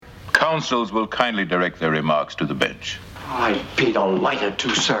counsels will kindly direct their remarks to the bench. I'd be delighted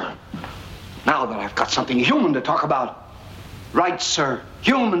to, sir. Now that I've got something human to talk about. Rights, sir.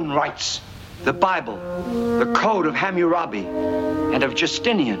 Human rights. The Bible, the Code of Hammurabi, and of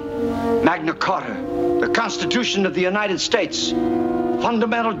Justinian, Magna Carta, the Constitution of the United States,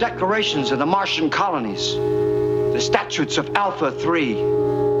 fundamental declarations of the Martian colonies, the statutes of Alpha 3.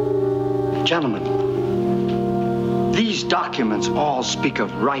 Gentlemen, these documents all speak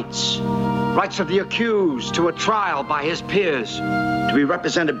of rights. Rights of the accused to a trial by his peers, to be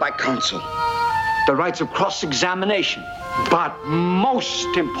represented by counsel. The rights of cross-examination. But most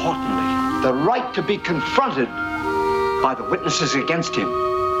importantly, the right to be confronted by the witnesses against him.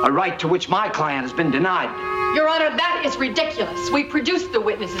 A right to which my client has been denied. Your Honor, that is ridiculous. We produced the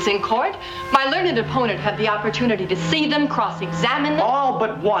witnesses in court. My learned opponent had the opportunity to see them, cross-examine them. All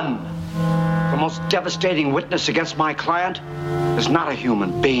but one. The most devastating witness against my client is not a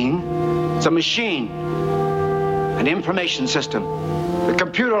human being. It's a machine. An information system. The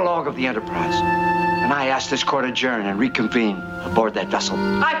computer log of the Enterprise. And I ask this court adjourn and reconvene aboard that vessel.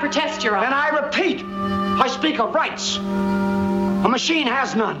 I protest, Your Honor. And I repeat, I speak of rights. A machine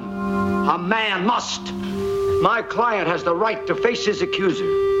has none. A man must. My client has the right to face his accuser.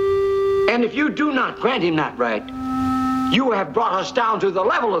 And if you do not grant him that right, you have brought us down to the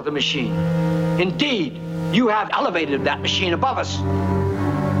level of the machine. Indeed, you have elevated that machine above us.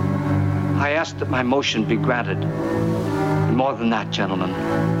 I ask that my motion be granted. And more than that, gentlemen,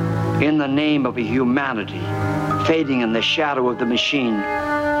 in the name of a humanity fading in the shadow of the machine,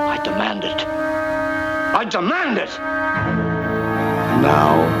 I demand it. I demand it!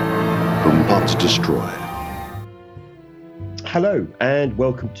 Now, Whom Pods Destroy. Hello, and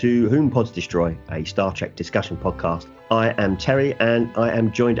welcome to Whom Pods Destroy, a Star Trek discussion podcast. I am Terry, and I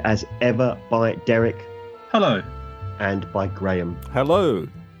am joined as ever by Derek. Hello. And by Graham. Hello.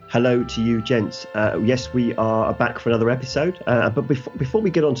 Hello to you, gents. Yes, we are back for another episode. But before we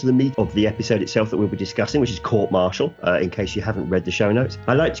get on to the meat of the episode itself that we'll be discussing, which is Court Martial, in case you haven't read the show notes,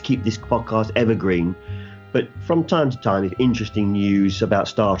 I like to keep this podcast evergreen. But from time to time, if interesting news about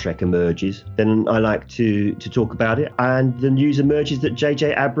Star Trek emerges, then I like to talk about it. And the news emerges that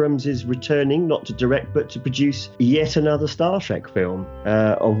J.J. Abrams is returning, not to direct, but to produce yet another Star Trek film,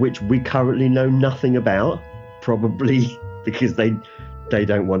 of which we currently know nothing about, probably because they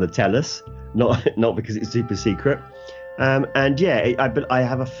don't want to tell us, not because it's super secret. But I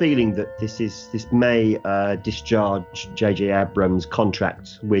have a feeling that this may discharge J.J. Abrams'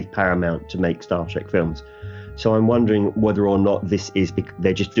 contract with Paramount to make Star Trek films. So I'm wondering whether or not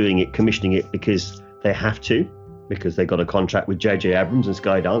they're just doing it, commissioning it because they have to, because they got a contract with J.J. Abrams and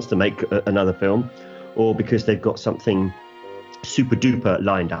Skydance to make another film, or because they've got something super duper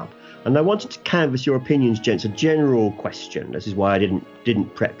lined up. And I wanted to canvass your opinions, gents, a general question. This is why I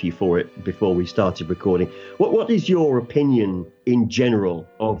didn't prep you for it before we started recording. What is your opinion in general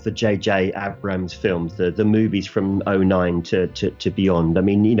of the J.J. Abrams films, the movies from 2009 to beyond? I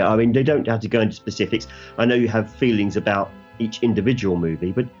mean, they don't have to go into specifics. I know you have feelings about each individual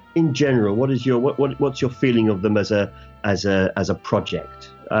movie, but in general, what's your feeling of them as a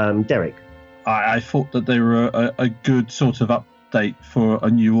project? Derek? I thought that they were a good sort of update for a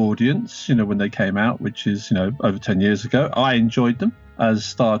new audience, when they came out, which is, over 10 years ago. I enjoyed them as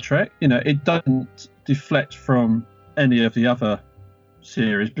Star Trek. It doesn't deflect from any of the other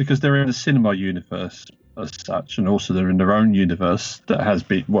series because they're in the cinema universe as such, and also they're in their own universe that has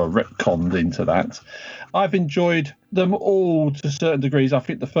been, retconned into that. I've enjoyed them all to certain degrees. I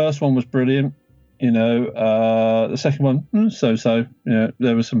think the first one was brilliant. The second one, so.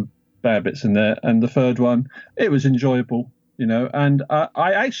 There were some bad bits in there. And the third one, it was enjoyable. And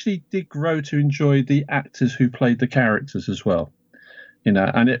I actually did grow to enjoy the actors who played the characters as well,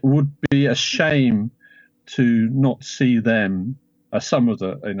 and it would be a shame to not see them, some of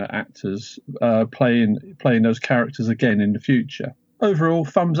the actors, playing those characters again in the future. Overall,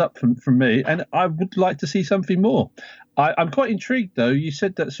 thumbs up from me, and I would like to see something more. I'm quite intrigued, though. You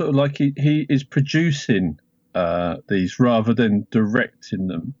said that sort of like he is producing these rather than directing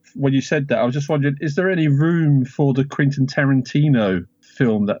them. When you said that, I was just wondering, is there any room for the Quentin Tarantino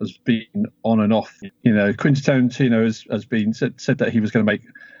film that has been on and off? Quentin Tarantino has been said that he was going to make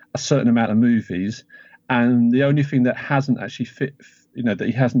a certain amount of movies, and the only thing that hasn't actually fit, that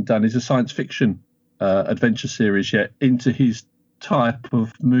he hasn't done is a science fiction adventure series yet into his type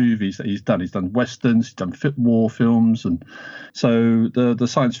of movies that he's done. He's done westerns, he's done war films, and so the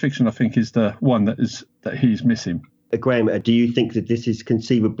science fiction, I think, is the one that he's missing. Graham, do you think that this is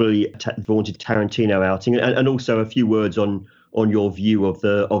conceivably a vaunted Tarantino outing? And also a few words on your view of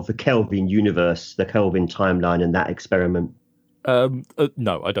the Kelvin universe, the Kelvin timeline, and that experiment.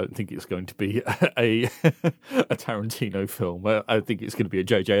 No, I don't think it's going to be a Tarantino film. I think it's going to be a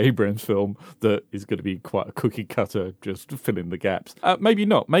J.J. Abrams film that is going to be quite a cookie cutter, just fill in the gaps. Maybe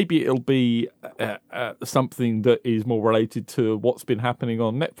not. Maybe it'll be something that is more related to what's been happening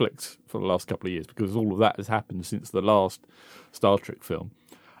on Netflix for the last couple of years, because all of that has happened since the last Star Trek film.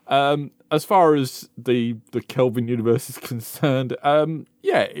 As far as the Kelvin universe is concerned,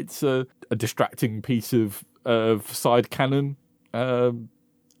 it's a distracting piece of side canon.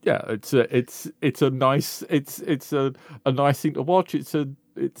 It's a nice thing to watch. It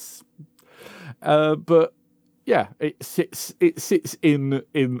sits in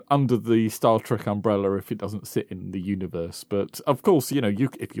under the Star Trek umbrella if it doesn't sit in the universe. But of course,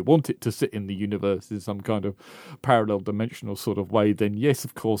 if you want it to sit in the universe in some kind of parallel dimensional sort of way, then yes,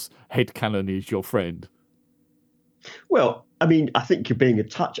 of course, headcanon is your friend. Well, I mean, I think you're being a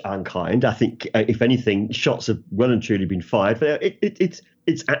touch unkind. I think, if anything, shots have well and truly been fired. But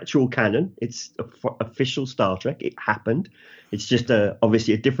it's actual canon. It's official Star Trek. It happened. It's just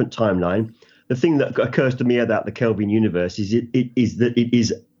obviously a different timeline. The thing that occurs to me about the Kelvin universe is it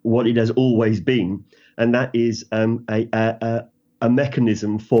is what it has always been, and that is a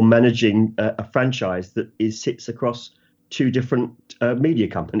mechanism for managing a franchise that sits across two different media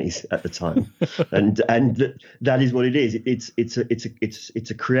companies at the time, and that is what it is.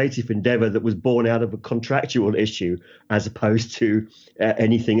 It's a creative endeavor that was born out of a contractual issue as opposed to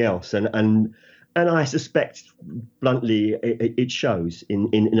anything else, and I suspect, bluntly, it shows in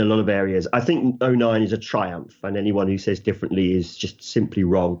a lot of areas. I think 09 is a triumph, and anyone who says differently is just simply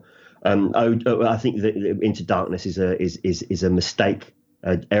wrong. I think that Into Darkness is a mistake.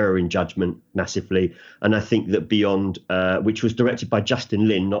 Error in judgment massively, and I think that Beyond, which was directed by Justin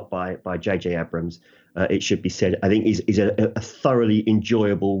Lin, not by J.J. Abrams, it should be said, I think is a thoroughly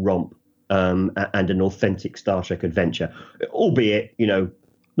enjoyable romp and an authentic Star Trek adventure, albeit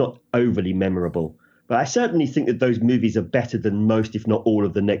not overly memorable. But I certainly think that those movies are better than most, if not all,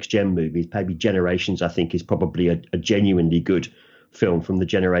 of the next gen movies. Maybe Generations, I think, is probably a genuinely good film from the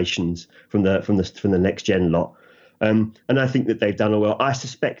Generations, from the next gen lot. And I think that they've done well. I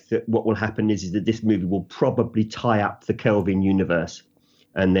suspect that what will happen is that this movie will probably tie up the Kelvin universe,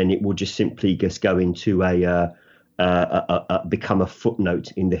 and then it will just simply go into become a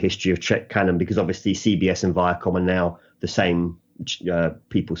footnote in the history of Trek canon, because obviously CBS and Viacom are now the same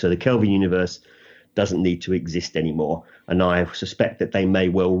people. So the Kelvin universe doesn't need to exist anymore. And I suspect that they may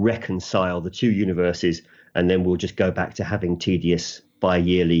well reconcile the two universes, and then we'll just go back to having tedious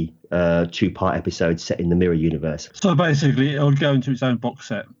bi-yearly two-part episodes set in the Mirror universe. So basically, it'll go into its own box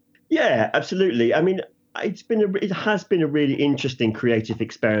set. Yeah, absolutely. I mean, it has been a really interesting creative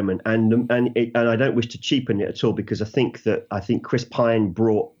experiment, and I don't wish to cheapen it at all, because I think Chris Pine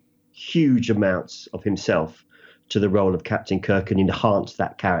brought huge amounts of himself to the role of Captain Kirk and enhanced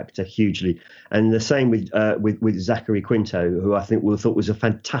that character hugely. And the same with Zachary Quinto, who I think we thought was a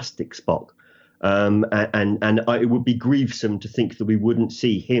fantastic Spock. It would be grievous to think that we wouldn't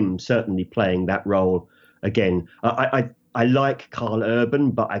see him certainly playing that role again. I like Carl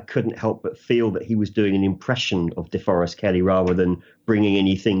Urban, but I couldn't help but feel that he was doing an impression of DeForest Kelley rather than bringing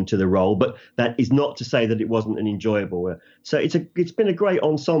anything to the role. But that is not to say that it wasn't an enjoyable. So it's been a great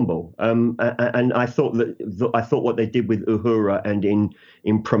ensemble. And I thought what they did with Uhura and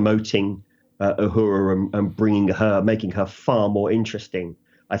in promoting Uhura and making her far more interesting,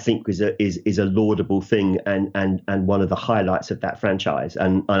 I think is a laudable thing and one of the highlights of that franchise.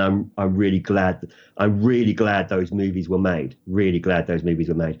 And I'm really glad those movies were made. Really glad those movies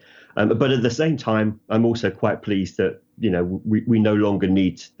were made. But at the same time, I'm also quite pleased that we no longer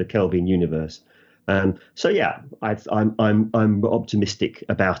need the Kelvin universe. So yeah, I'm optimistic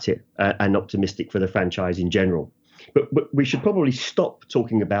about it and optimistic for the franchise in general. But we should probably stop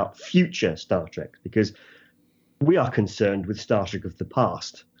talking about future Star Trek, because we are concerned with Star Trek of the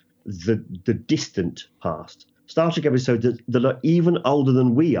past, the distant past. Star Trek episodes that are even older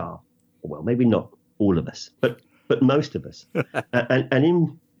than we are. Well, maybe not all of us, but most of us.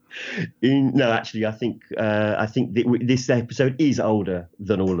 No, actually, I think this episode is older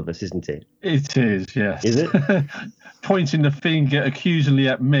than all of us, isn't it? It is, yes. Is it? Pointing the finger accusingly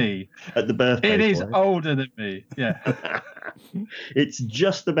at me. At the birthday. It is older than me, yeah. It's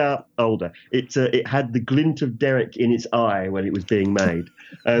just about older. It had the glint of Derek in its eye when it was being made.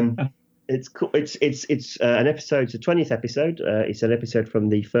 It's cool. It's an episode. It's the 20th episode. It's an episode from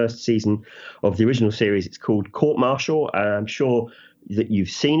the first season of the original series. It's called Court Martial. I'm sure that you've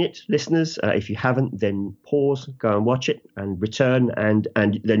seen it, listeners. If you haven't, then pause, go and watch it, and return, and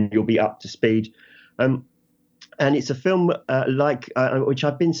then you'll be up to speed. And it's a film which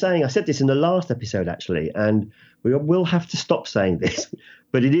I've been saying, I said this in the last episode, actually, and we will have to stop saying this,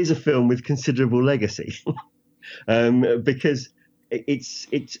 but it is a film with considerable legacy because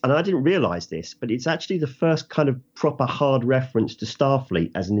it's, and I didn't realise this, but it's actually the first kind of proper hard reference to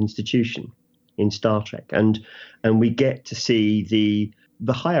Starfleet as an institution in Star Trek. And we get to see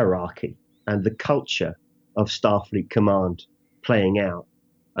the hierarchy and the culture of Starfleet Command playing out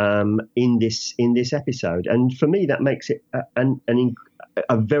in this episode. And for me, that makes it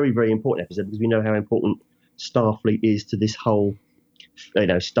a very, very important episode, because we know how important Starfleet is to this whole,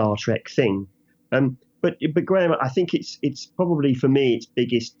 Star Trek thing. But Graham, I think it's probably, for me, its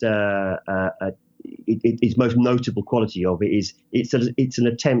biggest, its most notable quality of it is it's an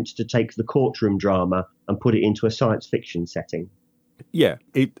attempt to take the courtroom drama and put it into a science fiction setting. Yeah,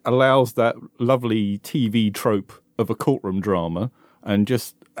 it allows that lovely TV trope of a courtroom drama and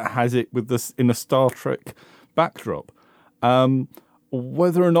just has it with this in a Star Trek backdrop.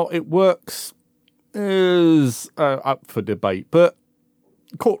 Whether or not it works is up for debate, but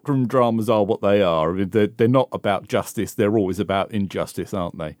courtroom dramas are what they are. They're not about justice. They're always about injustice,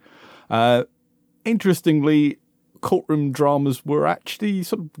 aren't they? Interestingly, courtroom dramas were actually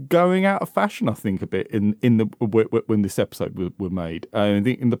sort of going out of fashion, I think, a bit when this episode were made. I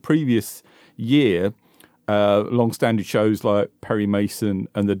think in the previous year, long-standing shows like Perry Mason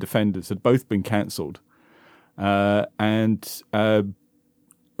and The Defenders had both been cancelled. And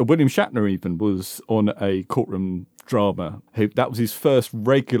William Shatner even was on a courtroom drama. That was his first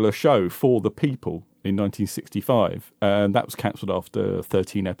regular show for the People in 1965, and that was cancelled after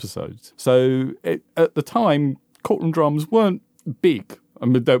 13 episodes. So at the time, courtroom dramas weren't big. I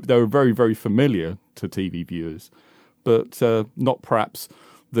mean, they were very, very familiar to TV viewers, but not perhaps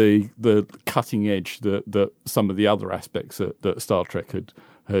the cutting edge that some of the other aspects that Star Trek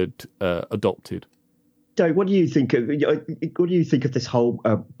had adopted. Derek, what do you think of this whole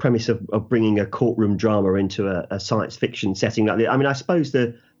premise of bringing a courtroom drama into a science fiction setting like this? I mean, I suppose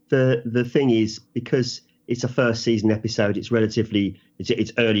the thing is, because it's a first season episode, it's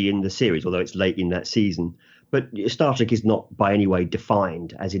early in the series, although it's late in that season. But Star Trek is not by any way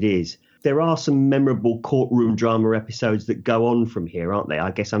defined as it is. There are some memorable courtroom drama episodes that go on from here, aren't there?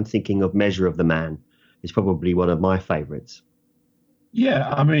 I guess I'm thinking of Measure of the Man. It's probably one of my favourites. Yeah,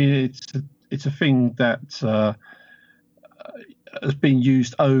 I mean, it's a thing that has been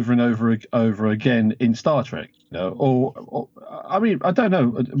used over and over again in Star Trek. Or I mean, I don't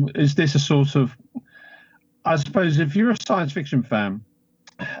know. Is this a sort of? I suppose if you're a science fiction fan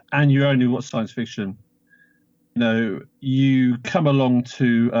and you only watch science fiction, you come along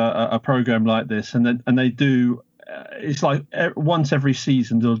to a program like this, and they do. It's like once every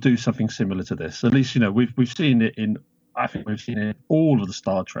season they'll do something similar to this. At least we've seen it in. I think we've seen it in all of the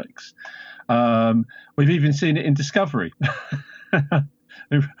Star Treks. We've even seen it in Discovery, right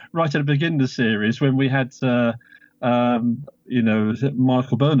at the beginning of the series when we had,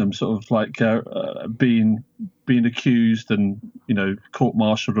 Michael Burnham sort of like being accused and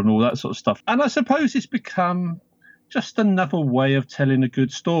court-martialed and all that sort of stuff. And I suppose it's become just another way of telling a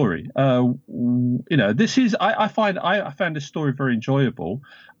good story. This is I found this story very enjoyable,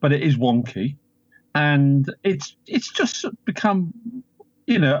 but it is wonky, and it's just become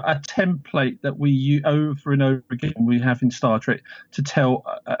a template that we use over and over again. We have in Star Trek to tell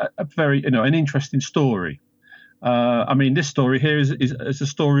a very an interesting story. I mean, this story here is a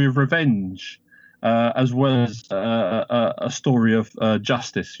story of revenge, as well as a story of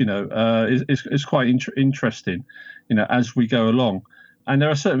justice. Is quite interesting. As we go along, and there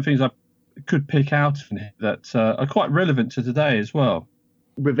are certain things I could pick out in here that are quite relevant to today as well.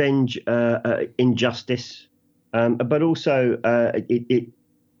 Revenge, injustice, but also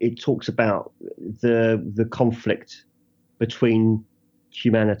it talks about the conflict between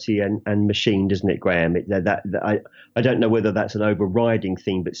humanity and machine, doesn't it, Graham? I don't know whether that's an overriding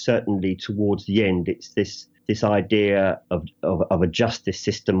theme, but certainly towards the end, it's this idea of a justice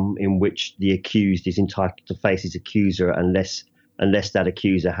system in which the accused is entitled to face his accuser unless that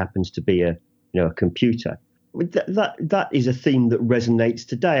accuser happens to be a computer. That is a theme that resonates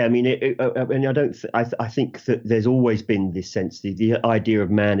today. I mean, I think that there's always been this sense, the idea of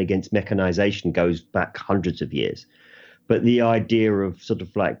man against mechanization goes back hundreds of years. But the idea of sort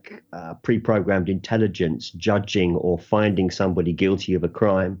of like pre-programmed intelligence judging or finding somebody guilty of a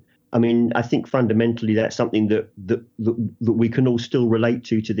crime, I mean, I think fundamentally that's something that we can all still relate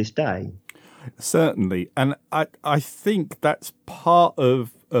to this day. Certainly. And I think that's part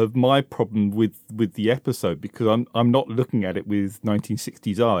of my problem with the episode, because I'm not looking at it with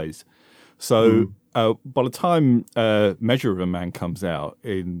 1960s eyes. So by the time Measure of a Man comes out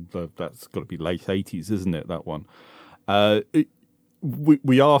that's got to be late 80s, isn't it? That one.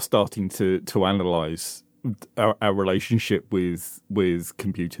 We are starting to analyse our relationship with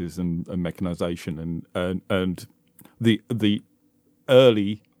computers and mechanization and the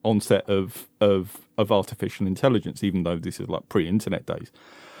early onset of artificial intelligence, even though this is like pre-internet days.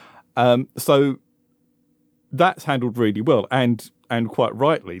 So that's handled really well, and quite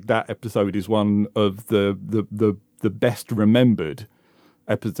rightly, that episode is one of the best remembered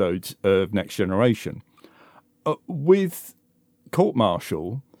episodes of Next Generation. With Court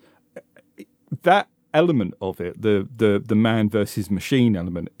Martial, that element of it, the man versus machine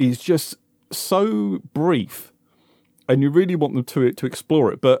element, is just so brief, and you really want them to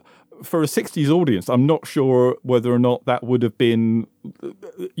explore it. But for a 60s audience, I'm not sure whether or not that would have been,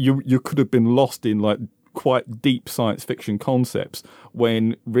 you could have been lost in like quite deep science fiction concepts,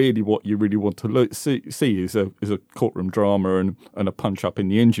 when really what you really want to see is a courtroom drama and a punch up in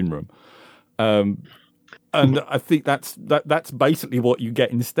the engine room. And I think that's basically what you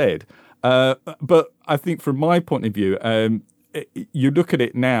get instead. But I think from my point of view, you look at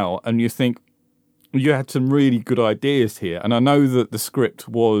it now and you think you had some really good ideas here. And I know that the script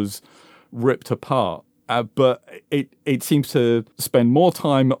was ripped apart, but it seems to spend more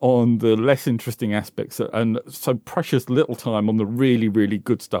time on the less interesting aspects and so precious little time on the really, really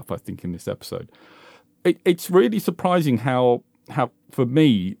good stuff, I think, in this episode. It's really surprising how for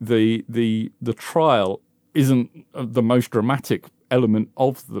me, the trial isn't the most dramatic element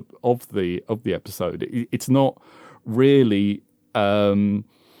of the episode. It's not really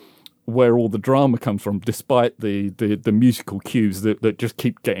where all the drama comes from, despite the musical cues that just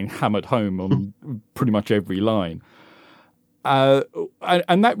keep getting hammered home on pretty much every line.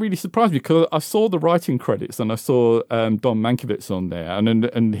 And that really surprised me, because I saw the writing credits and I saw Don Mankiewicz on there,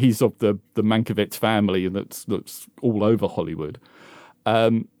 and he's of the Mankiewicz family, and that's all over Hollywood.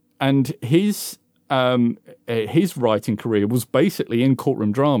 And his writing career was basically in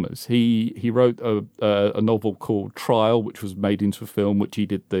courtroom dramas. He wrote a novel called Trial, which was made into a film, which he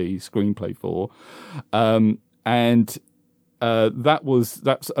did the screenplay for, and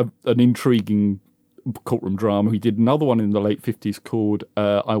that's an intriguing courtroom drama. He did another one in the late 50s called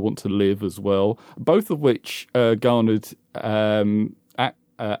I Want to Live as well, both of which garnered Oscar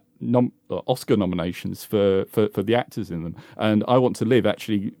nominations for the actors in them. And I Want to Live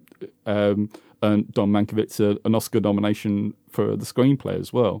actually earned Don Mankiewicz an Oscar nomination for the screenplay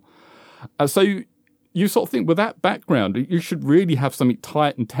as well. So you sort of think, with that background, you should really have something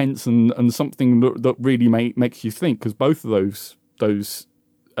tight and tense and something that really makes you think, because both of those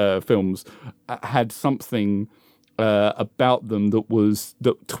films had something about them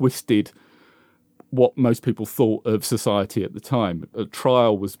that twisted what most people thought of society at the time. A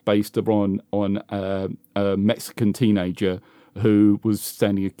Trial was based on a Mexican teenager who was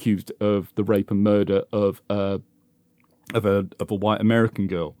standing accused of the rape and murder of a white American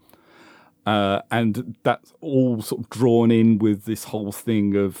girl, and that's all sort of drawn in with this whole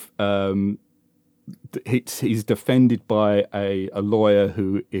thing of he's defended by a lawyer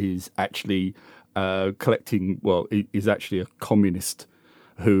who is actually is actually a communist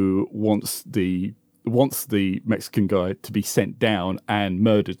who wants the Mexican guy to be sent down and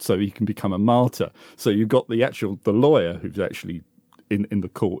murdered so he can become a martyr. So you've got the lawyer who's actually in the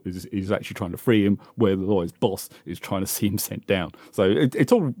court is actually trying to free him, where the lawyer's boss is trying to see him sent down. So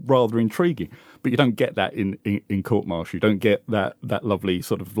it's all rather intriguing, but you don't get that in Court Martial. You don't get that lovely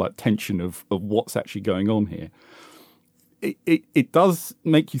sort of like tension of what's actually going on here. It does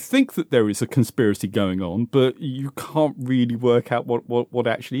make you think that there is a conspiracy going on, but you can't really work out what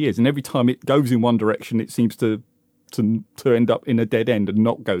actually is. And every time it goes in one direction, it seems to end up in a dead end and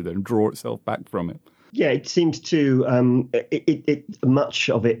not go there and draw itself back from it. Yeah, it seems to. Much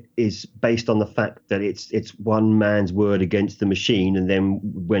of it is based on the fact that it's one man's word against the machine, and then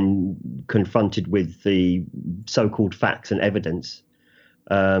when confronted with the so-called facts and evidence,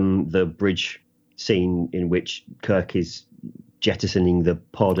 the bridge scene in which Kirk is jettisoning the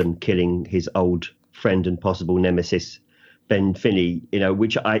pod and killing his old friend and possible nemesis Ben Finney,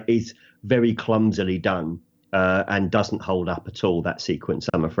 which is very clumsily done and doesn't hold up at all, that sequence,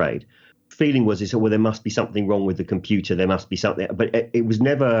 I'm afraid. Feeling was, there must be something wrong with the computer, there must be something, but it was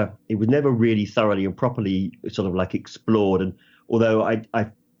never really thoroughly and properly sort of like explored. And although I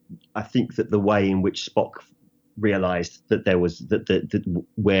think that the way in which Spock realized that there was that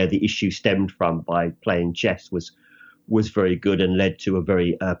where the issue stemmed from by playing chess was very good and led to a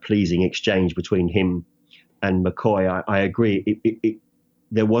very pleasing exchange between him and McCoy. I agree.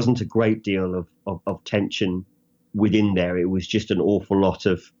 There wasn't a great deal of tension within there. It was just an awful lot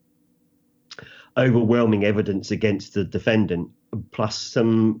of overwhelming evidence against the defendant, plus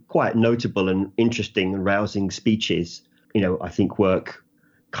some quite notable and interesting and rousing speeches, I think work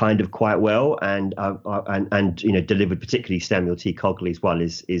kind of quite well, and delivered, particularly Samuel T. Cogley's one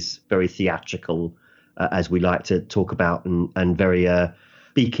is very theatrical, as we like to talk about, and very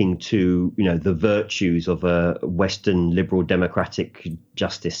speaking to the virtues of a Western liberal democratic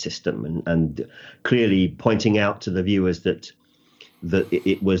justice system, and clearly pointing out to the viewers that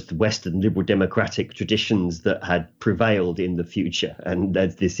it was the Western liberal democratic traditions that had prevailed in the future, and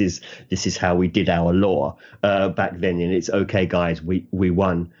that this is how we did our law back then, and it's okay, guys, we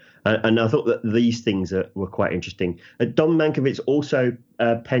won. And I thought that these things were quite interesting. Don Mankiewicz also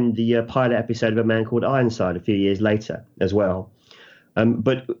penned the pilot episode of A Man Called Ironside a few years later as well.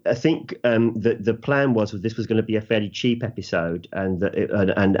 But I think that the plan was that this was going to be a fairly cheap episode and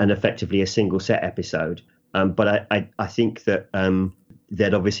effectively a single set episode. But I think that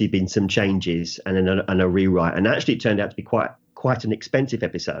there'd obviously been some changes and a rewrite, and actually it turned out to be quite an expensive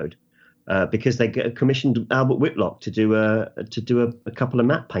episode because they commissioned Albert Whitlock to do a couple of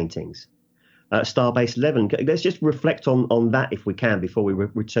matte paintings. Starbase 11. Let's just reflect on that if we can before we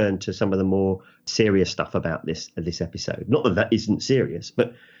return to some of the more serious stuff about this episode. Not that isn't serious,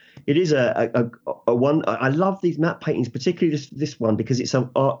 but it is a one. I love these matte paintings, particularly this one, because it's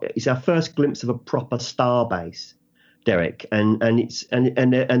our first glimpse of a proper starbase, Derek, and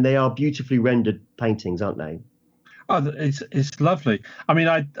they are beautifully rendered paintings, aren't they? Oh, it's lovely. I mean,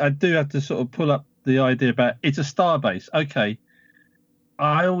 I do have to sort of pull up the idea about it's a starbase. Okay.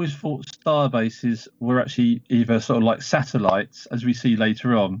 I always thought starbases were actually either sort of like satellites, as we see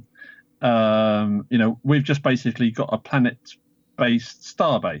later on. We've just basically got a planet-based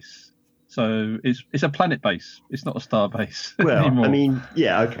starbase. So it's a planet base. It's not a starbase anymore. I mean,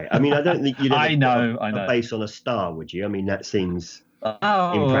 yeah, okay. I mean, I don't think you'd I know. a base on a star, would you? I mean, that seems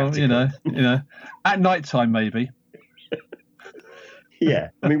impractical. At night time maybe. Yeah,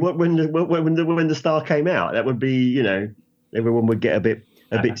 I mean, when the star came out, that would be, everyone would get a bit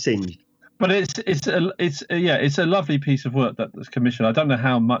singed. But it's a lovely piece of work that's commissioned. I don't know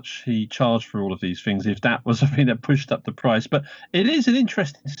how much he charged for all of these things, if that was something that pushed up the price. But it is an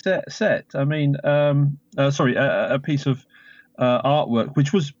interesting set. I mean, a piece of artwork,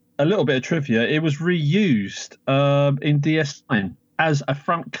 which was a little bit of trivia. It was reused in DS9 as a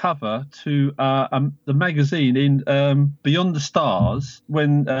front cover to the magazine in Beyond the Stars,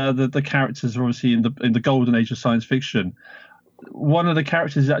 when the characters are obviously in the golden age of science fiction. One of the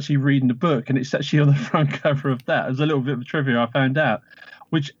characters is actually reading the book, and it's actually on the front cover of that. There's a little bit of trivia I found out,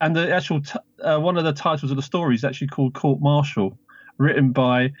 and the actual one of the titles of the story is actually called Court Martial, written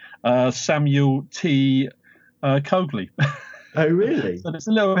by Samuel T. Cogley. Oh, really? So there's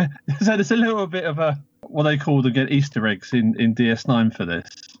a little bit of a what they called again Easter eggs in DS9 for this,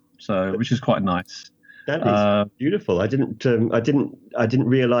 so which is quite nice. That is beautiful. I didn't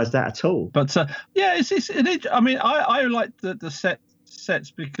realise that at all. But I mean, I like the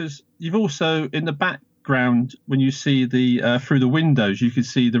sets because you've also in the background when you see the through the windows, you can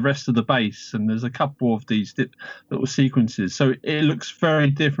see the rest of the base, and there's a couple of these little sequences. So it looks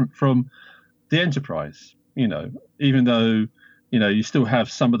very different from the Enterprise. Even though you still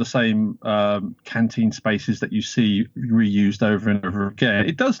have some of the same canteen spaces that you see reused over and over again.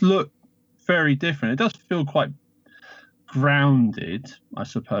 It does look very different. It does feel quite grounded, I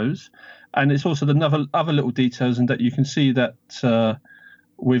suppose, and it's also the other little details, and that you can see that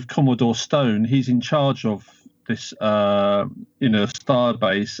with Commodore Stone, he's in charge of this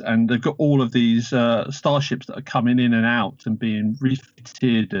starbase, and they've got all of these starships that are coming in and out and being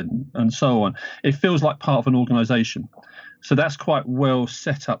refitted and so on. It feels like part of an organization, so that's quite well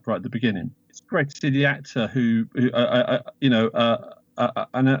set up right at the beginning. It's great to see the actor who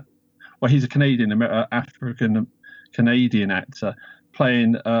he's a Canadian, African Canadian actor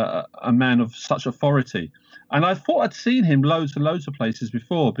playing a man of such authority. And I thought I'd seen him loads and loads of places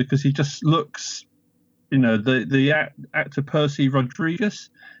before, because he just looks, the actor Percy Rodriguez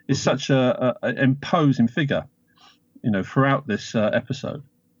is such an imposing figure, throughout this episode.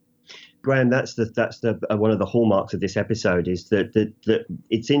 Graham, that's the one of the hallmarks of this episode is that it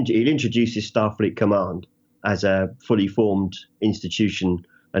introduces Starfleet Command as a fully formed institution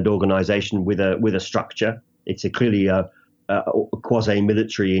and organisation with a structure. It's clearly a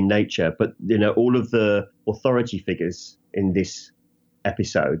quasi-military in nature, but all of the authority figures in this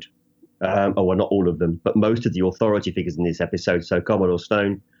episode, not all of them, but most of the authority figures in this episode. So Commodore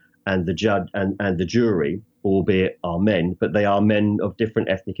Stone and the judge and the jury, albeit are men, but they are men of different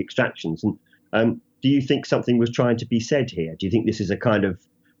ethnic extractions. And do you think something was trying to be said here? Do you think this is the kind of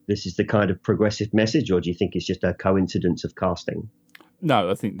progressive message, or do you think it's just a coincidence of casting?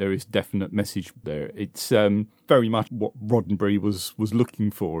 No, I think there is definite message there. It's very much what Roddenberry was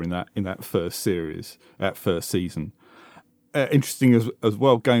looking for in that first series, that first season. Interesting as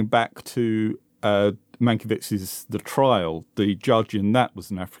well, going back to Mankiewicz's The Trial, the judge in that was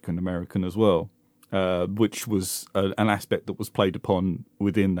an African American as well, which was an aspect that was played upon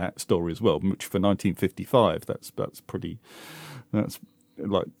within that story as well. Which for 1955, that's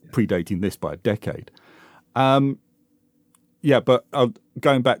like predating this by a decade. But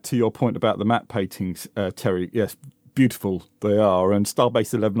going back to your point about the matte paintings, Terry, yes, beautiful they are, and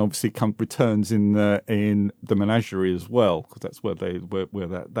Starbase 11 obviously returns in the Menagerie as well, because that's where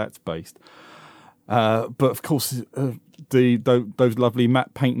that's based. But of course, those lovely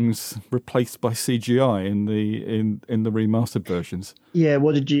matte paintings replaced by CGI in the remastered versions. Yeah,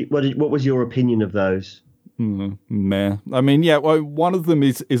 what was your opinion of those? Meh. I mean, yeah. Well, one of them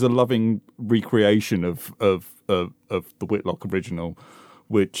is a loving recreation of the Whitlock original,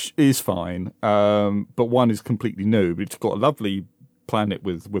 which is fine. But one is completely new. It's got a lovely planet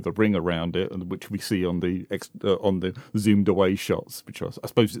with a ring around it, which we see on the zoomed away shots. Which I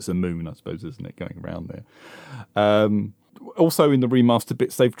suppose it's a moon. I suppose, isn't it, going around there? Also, in the remastered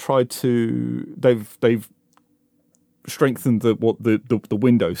bits, they've strengthened the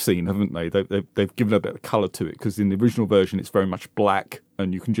window scene, haven't they? They've given a bit of colour to it, because in the original version it's very much black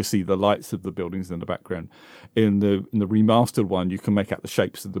and you can just see the lights of the buildings in the background. In the remastered one, you can make out the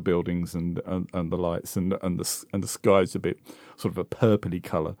shapes of the buildings and the lights and the sky's a bit sort of a purpley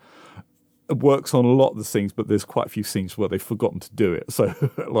colour. It works on a lot of the scenes, but there's quite a few scenes where they've forgotten to do it. So,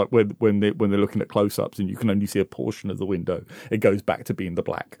 like when they're looking at close-ups and you can only see a portion of the window, it goes back to being the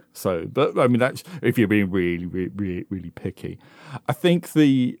black. So, but I mean, that's if you're being really, really, really picky. I think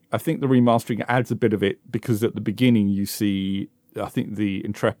the remastering adds a bit of it, because at the beginning you see, I think the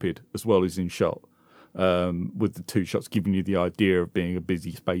Intrepid as well is in shot. With the two shots giving you the idea of being a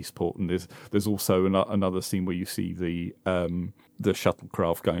busy spaceport, and there's also another scene where you see the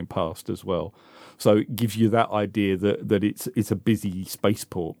shuttlecraft going past as well. So it gives you that idea that it's a busy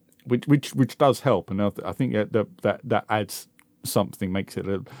spaceport, which does help, and I think that adds something, makes it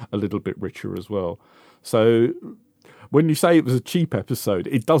a little bit richer as well. So when you say it was a cheap episode,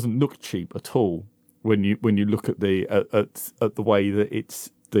 it doesn't look cheap at all when you look at the way that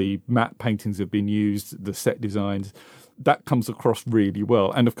the matte paintings have been used, the set designs, that comes across really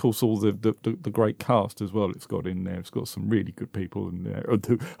well. And of course, all the great cast as well it's got in there. It's got some really good people in there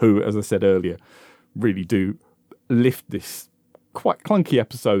who, as I said earlier, really do lift this quite clunky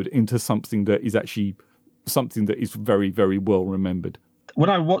episode into something that is very, very well remembered. When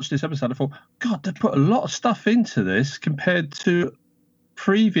I watched this episode, I thought, God, they put a lot of stuff into this compared to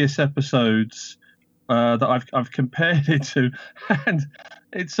previous episodes that I've compared it to, and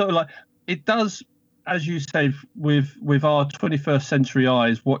it's sort of like it does, as you say, with our 21st century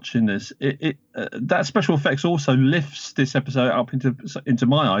eyes watching this, that special effects also lifts this episode up into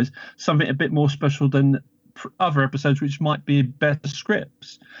my eyes something a bit more special than other episodes which might be better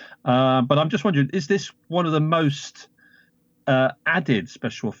scripts. But I'm just wondering, is this one of the most added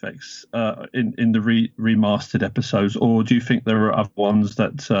special effects in the remastered episodes, or do you think there are other ones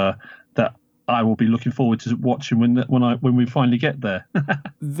that I will be looking forward to watching when we finally get there?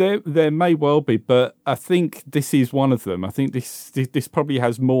 There may well be, but I think this is one of them. I think this probably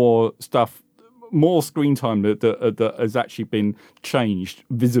has more stuff, more screen time that has actually been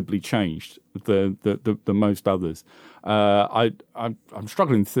visibly changed than most others. I'm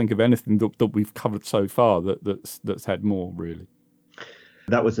struggling to think of anything that we've covered so far that's had more, really.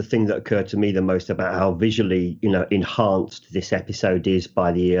 That was the thing that occurred to me the most about how visually, enhanced this episode is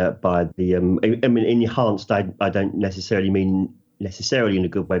by the. I mean, enhanced. I don't necessarily mean in a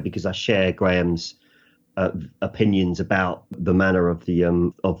good way, because I share Graham's opinions about the manner of the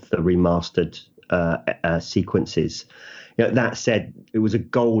remastered sequences. That said, it was a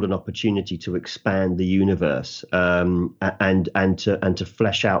golden opportunity to expand the universe and to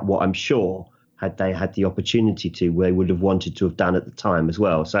flesh out what I'm sure, had they had the opportunity to, they would have wanted to have done at the time as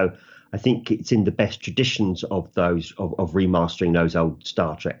well. So I think it's in the best traditions of those of remastering those old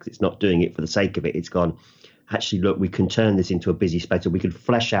Star Treks. It's not doing it for the sake of it. It's gone, actually, look, we can turn this into a busy space, so we can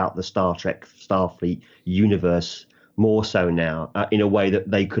flesh out the Star Trek, Starfleet universe more so now in a way that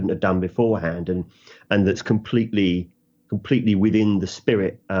they couldn't have done beforehand, and that's completely within the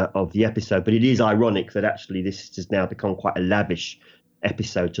spirit of the episode. But it is ironic that actually this has now become quite a lavish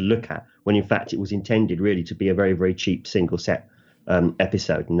episode to look at, when in fact it was intended really to be a very, very cheap single set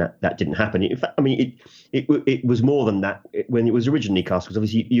episode, and that didn't happen. In fact, I mean, it was more than that when it was originally cast, because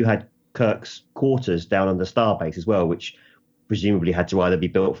obviously you had Kirk's quarters down on the Starbase as well, which presumably had to either be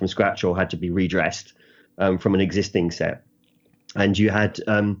built from scratch or had to be redressed from an existing set. and you had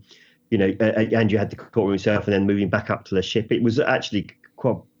and you had the courtroom itself, and then moving back up to the ship. It was actually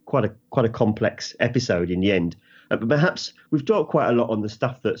quite a complex episode in the end. But perhaps we've talked quite a lot on the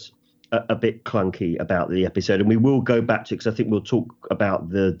stuff that's a bit clunky about the episode, and we will go back to it, because I think we'll talk about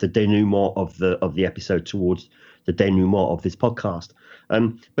the denouement of the episode towards the denouement of this podcast.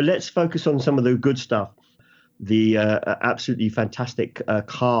 But let's focus on some of the good stuff. The absolutely fantastic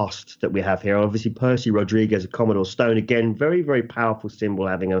cast that we have here. Obviously, Percy Rodriguez, Commodore Stone, again, very, very powerful symbol,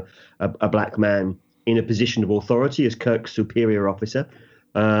 having a black man in a position of authority as Kirk's superior officer,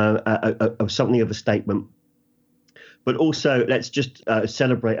 something of a statement. But also, let's just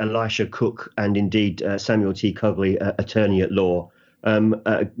celebrate Elisha Cook and indeed Samuel T. Cogley, attorney at law.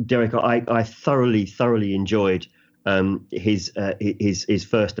 Derek, I thoroughly enjoyed his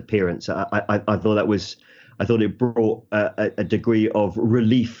first appearance. I thought it brought a degree of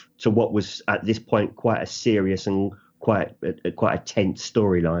relief to what was at this point quite a serious and quite a tense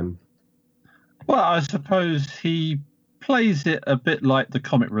storyline. Well, I suppose he plays it a bit like the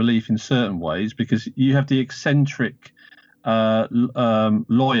comic relief in certain ways, because you have the eccentric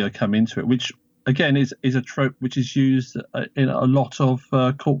lawyer come into it, which again is a trope which is used in a lot of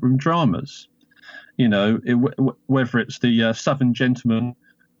courtroom dramas. Whether it's the Southern gentleman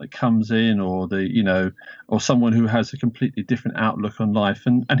that comes in, or or someone who has a completely different outlook on life,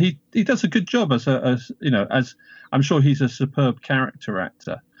 and he does a good job as I'm sure he's a superb character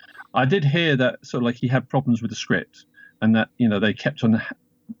actor. I did hear that sort of like he had problems with the script, and that they kept on,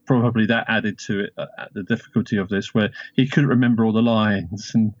 probably that added to it, the difficulty of this, where he couldn't remember all the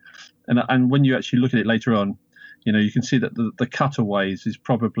lines, and when you actually look at it later on, you can see that the cutaways is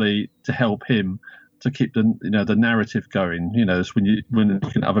probably to help him to keep the narrative going. It's when you're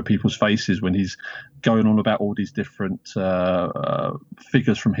looking at other people's faces when he's going on about all these different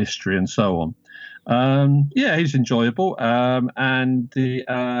figures from history and so on. He's enjoyable, and the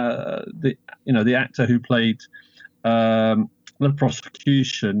actor who played the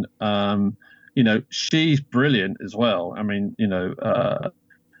prosecution, she's brilliant as well. I mean,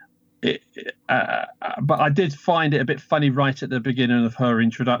 but I did find it a bit funny right at the beginning of her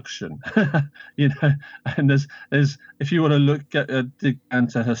introduction, and there's if you want to look at dig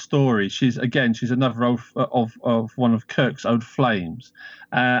into her story, she's another of one of Kirk's old flames,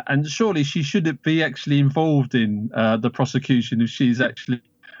 and surely she shouldn't be actually involved in the prosecution if she's actually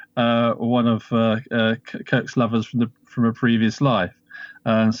one of Kirk's lovers from a previous life.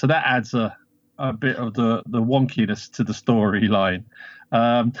 So that adds a bit of the wonkiness to the storyline.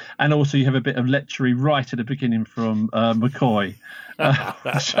 And also you have a bit of lechery right at the beginning from McCoy,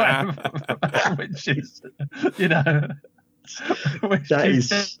 which is, which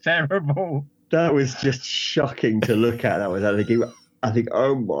is terrible. That was just shocking to look at. I think,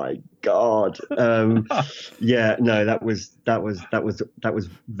 oh my God. That was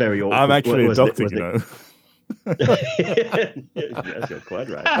very awful. I'm actually a doctor, Yes, you're quite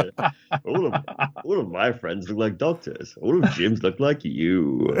right. All of my friends look like doctors. All of Jim's look like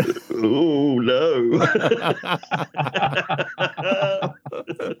you. Oh no!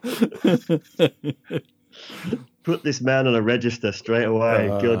 Put this man on a register straight away.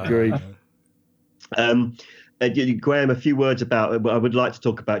 Good grief. Graham, a few words about. I would like to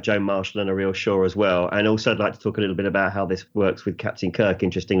talk about Joan Marshall and Ariel Shaw as well, and also I'd like to talk a little bit about how this works with Captain Kirk.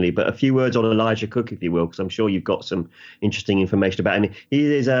 Interestingly, but a few words on Elijah Cook, if you will, because I'm sure you've got some interesting information about him.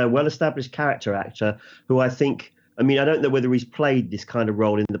 He is a well-established character actor who I think. I mean, I don't know whether he's played this kind of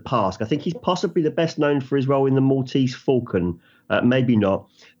role in the past. I think he's possibly the best known for his role in The Maltese Falcon. Maybe not,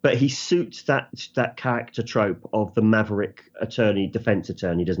 but he suits that character trope of the maverick defense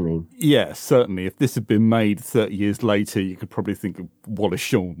attorney, doesn't he? Yeah, certainly. If this had been made 30 years later, you could probably think of Wallace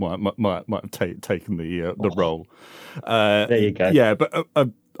Shawn might have taken the role. There you go. Yeah, but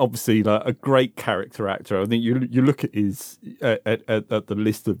obviously, like, a great character actor. I think you look at his at the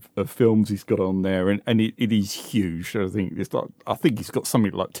list of films he's got on there, and it is huge. I think he's got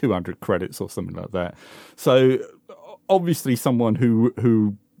something like 200 credits or something like that. So obviously, someone who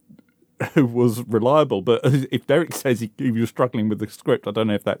was reliable. But if Derek says he was struggling with the script, I don't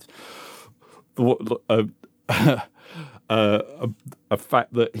know if that's a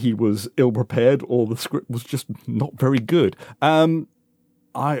fact that he was ill prepared or the script was just not very good.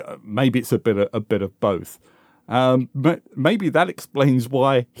 Maybe it's a bit of both. But maybe that explains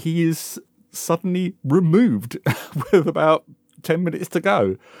why he is suddenly removed with about 10 minutes to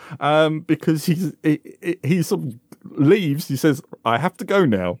go, because he sort of leaves. He says, "I have to go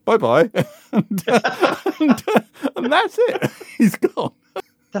now. Bye-bye," and that's it. He's gone.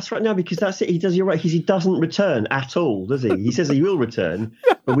 That's right. No, because that's it. He does. You're right. Because he doesn't return at all, does he? He says he will return,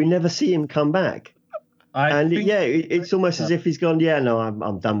 but we never see him come back. It's almost as if he's gone. Yeah, no,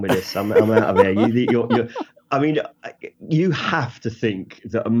 I'm done with this. I'm out of here. I mean, you have to think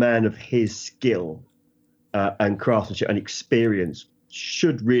that a man of his skill and craftsmanship and experience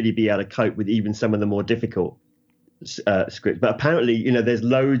should really be able to cope with even some of the more difficult scripts. But apparently, there's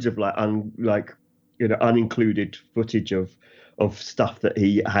loads of unincluded footage of stuff that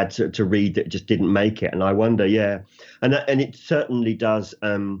he had to read that just didn't make it. And I wonder, and it certainly does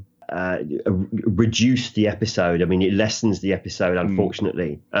reduce the episode. I mean, it lessens the episode,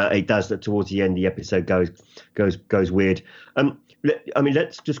 unfortunately. It does that towards the end. The episode goes weird.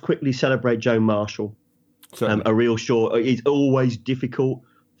 Let's just quickly celebrate Joan Marshall. A real short. It's always difficult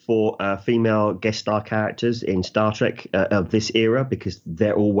for female guest star characters in Star Trek of this era, because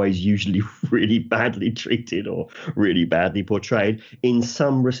they're always usually really badly treated or really badly portrayed in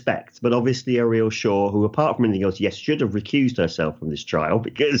some respects. But obviously Ariel Shaw, who apart from anything else, should have recused herself from this trial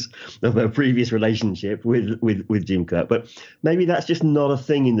because of her previous relationship with Jim Kirk. But maybe that's just not a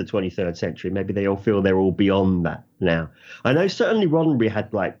thing in the 23rd century. Maybe they all feel they're all beyond that now. I know certainly Roddenberry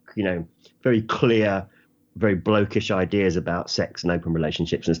had very clear, very blokish ideas about sex and open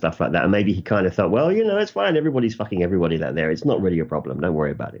relationships and stuff like that. And maybe he kind of thought, well, it's fine. Everybody's fucking everybody out there. It's not really a problem. Don't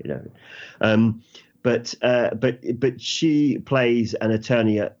worry about it. But she plays an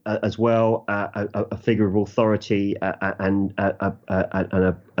attorney as well, a figure of authority and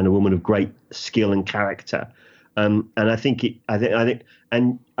a woman of great skill and character. And I think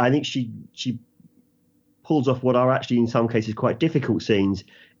she pulls off what are actually in some cases quite difficult scenes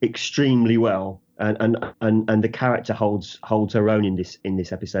extremely well. And the character holds her own in this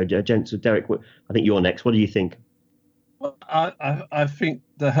episode. Gents, Derek, I think you're next. What do you think? Well, I think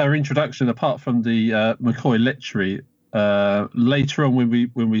that her introduction, apart from the McCoy lechery, later on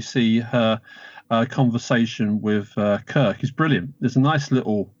when we see her conversation with Kirk, is brilliant. There's a nice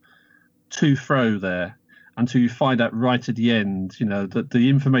little to-fro there until you find out right at the end, that the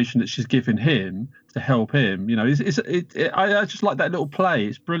information that she's given him to help him, I just like that little play.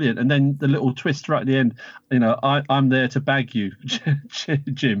 It's brilliant. And then the little twist right at the end, I'm there to bag you,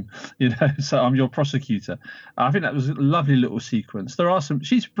 Jim, so I'm your prosecutor. I think that was a lovely little sequence.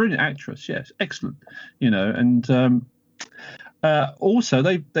 She's a brilliant actress. Yes. Excellent. And also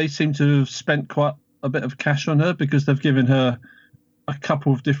they seem to have spent quite a bit of cash on her, because they've given her a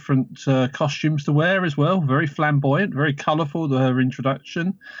couple of different costumes to wear as well. Very flamboyant, very colourful, her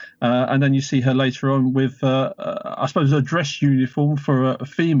introduction. And then you see her later on with, I suppose, a dress uniform for a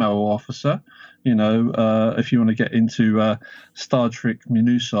female officer. If you want to get into Star Trek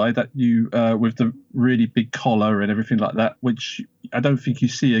minutiae, that you with the really big collar and everything like that, which I don't think you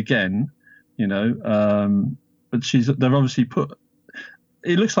see again. But they've obviously put.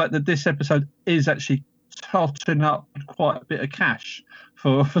 It looks like that this episode is actually totting up quite a bit of cash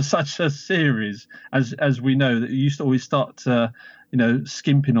for such a series, as we know that you used to always start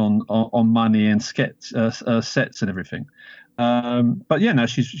skimping on money and sets and everything. But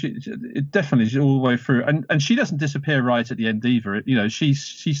she definitely all the way through, and she doesn't disappear right at the end either. She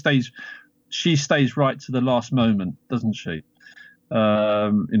stays right to the last moment, doesn't she?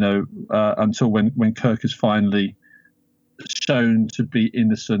 Until when Kirk is finally shown to be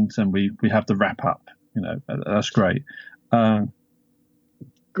innocent, and we have the wrap up. That's great. Graham,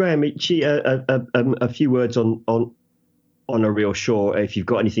 a few words on Ariel Shaw, if you've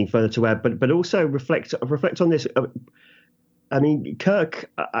got anything further to add, but also reflect on this. I mean, Kirk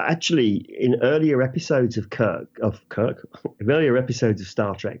actually in earlier episodes of earlier episodes of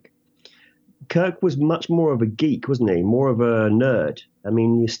Star Trek, Kirk was much more of a geek, wasn't he? More of a nerd. I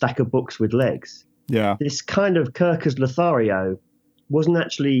mean, a stack of books with legs. Yeah. This kind of Kirk as Lothario wasn't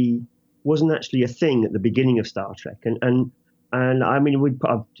actually a thing at the beginning of Star Trek, and I mean we'd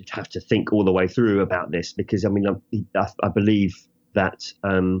have to think all the way through about this, because I mean I believe that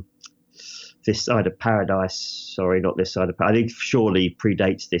this side of paradise, not this side of paradise, I think surely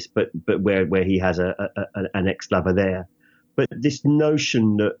predates this, but where he has an ex-lover there, but this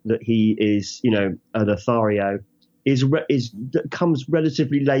notion that he is a Lothario comes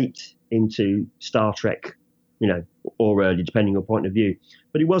relatively late into Star Trek. Or early, depending on point of view.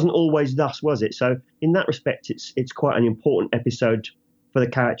 But it wasn't always thus, was it? So in that respect, it's quite an important episode for the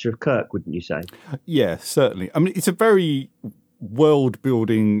character of Kirk, wouldn't you say? Yeah, certainly. I mean, it's a very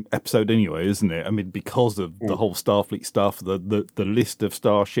world-building episode anyway, isn't it? I mean, because of the whole Starfleet stuff, the list of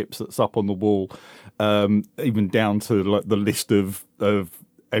starships that's up on the wall, even down to the list of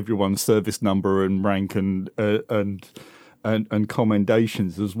everyone's service number and rank and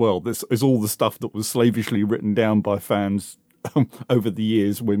commendations as well. This is all the stuff that was slavishly written down by fans over the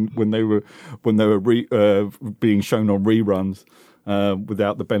years when they were being shown on reruns.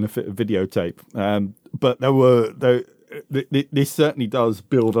 without the benefit of videotape. But this certainly does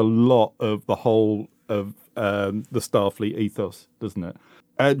build a lot of the whole of the Starfleet ethos, doesn't it?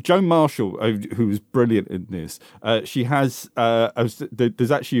 Joan Marshall, who's brilliant in this, she has.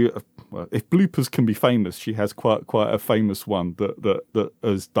 There's actually, if bloopers can be famous, she has quite a famous one that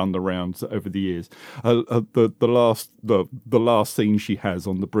has done the rounds over the years. The last scene she has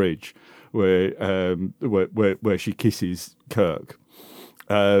on the bridge, where she kisses Kirk.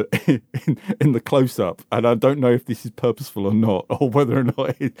 In the close-up, and I don't know if this is purposeful or not, or whether or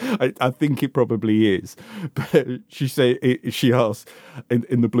not I think it probably is. But she asked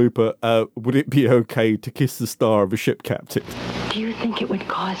in the blooper, would it be okay to kiss the star of a ship captain? Do you think it would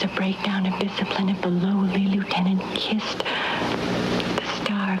cause a breakdown of discipline if the lowly lieutenant kissed the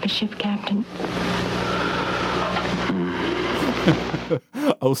star of a ship captain?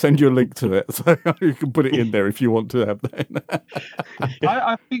 I'll send you a link to it, so you can put it in there if you want to have that.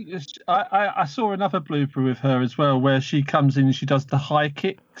 I think I saw another blooper with her as well, where she comes in and she does the high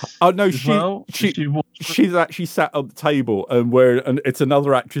kicks. Oh no, she's actually sat at the table and it's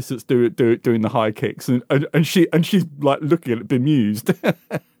another actress that's doing the high kicks, and she's like looking at it bemused.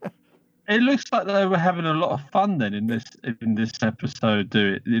 It looks like they were having a lot of fun then in this episode,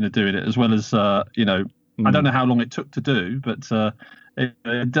 doing it as well as I don't know how long it took to do, but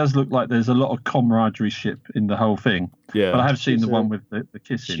it does look like there's a lot of camaraderie-ship in the whole thing. Yeah, but I have seen the one with the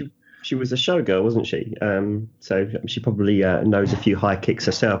kissing. She was a showgirl, wasn't she? So she probably knows a few high kicks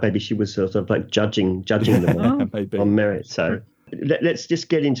herself. Maybe she was sort of like judging them on merit. So let's just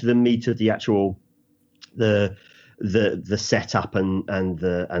get into the meat of the actual the setup and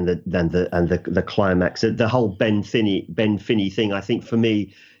the climax. The whole Ben Finney thing. I think for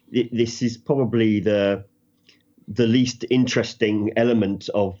me, this is probably the least interesting element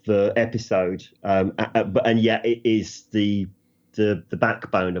of the episode, and yet it is the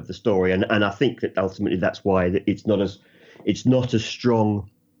backbone of the story, and I think that ultimately that's why it's not as strong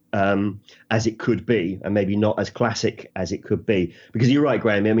as it could be, and maybe not as classic as it could be. Because you're right,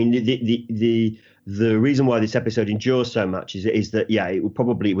 Graham. I mean, the reason why this episode endures so much is that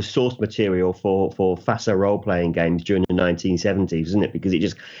it was source material for FASA role-playing games during the 1970s, isn't it? Because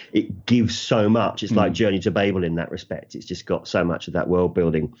it gives so much. It's like Journey to Babel in that respect. It's just got so much of that world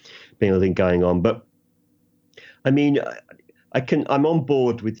building going on. But I mean, I'm on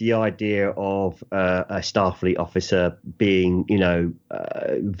board with the idea of a Starfleet officer being,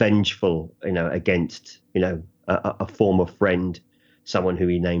 vengeful, against, a former friend, someone who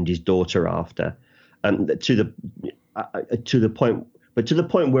he named his daughter after. To the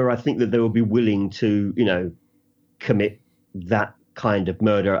point where I think that they will be willing to, commit that kind of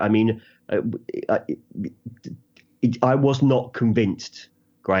murder. I mean, I was not convinced,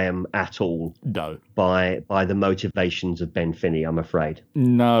 Graham, at all. No. By the motivations of Ben Finney, I'm afraid.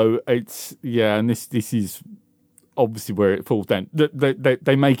 No, and this is obviously where it falls down.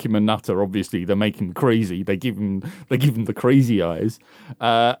 They make him a nutter. Obviously, they make him crazy. They give him the crazy eyes,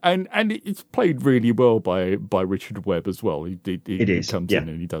 and it's played really well by Richard Webb as well. He comes in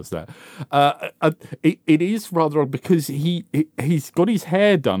and he does that. It is rather odd because he's got his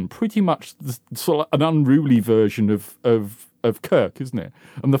hair done pretty much sort of an unruly version of Kirk, isn't it?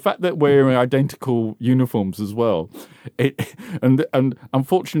 And the fact that we're in identical uniforms as well, and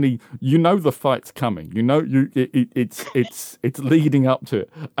unfortunately, the fight's coming. It's leading up to it,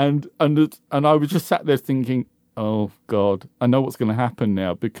 and I was just sat there thinking, oh God, I know what's going to happen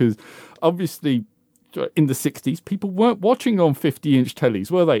now, because obviously in the 60s, people weren't watching on 50-inch tellies,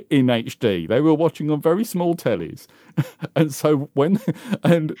 were they, in HD? They were watching on very small tellies. And so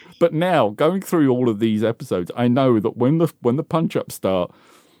but now, going through all of these episodes, I know that when the punch-ups start,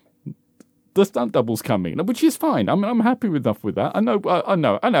 the stunt double's coming, which is fine. I'm happy enough with that. I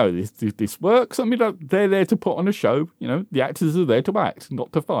know this works. I mean, they're there to put on a show. The actors are there to act,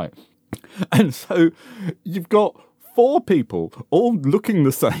 not to fight. And so you've got 4 people all looking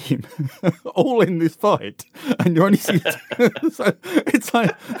the same, all in this fight, and you only see. So it's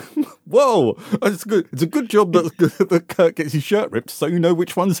like, whoa, it's good. It's a good job that Kirk gets his shirt ripped, so you know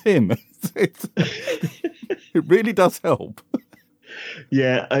which one's him. It really does help.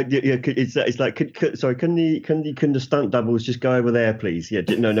 Yeah, it's like, can the stunt doubles just go over there, please? Yeah,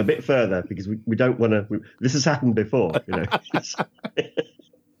 no, a bit further, because we don't want to. This has happened before,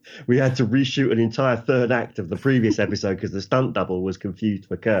 We had to reshoot an entire third act of the previous episode because the stunt double was confused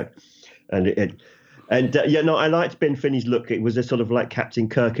for Kirk, I liked Ben Finney's look. It was a sort of like Captain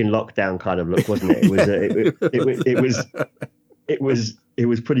Kirk in lockdown kind of look, wasn't it? It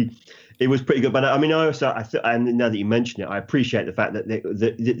was pretty good. But I mean, now that you mention it, I appreciate the fact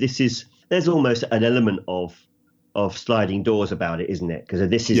that there's almost an element of sliding doors about it, isn't it? Because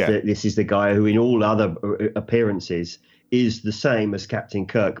this is the guy who, in all other appearances, is the same as Captain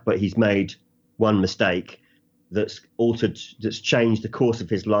Kirk, but he's made one mistake that's changed the course of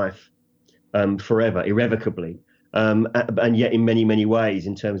his life forever, irrevocably. And yet in many, many ways,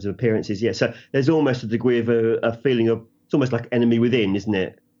 in terms of appearances, so there's almost a degree of a feeling of, it's almost like Enemy Within, isn't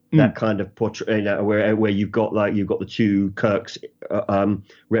it? That kind of portrait, where you've got the two Kirks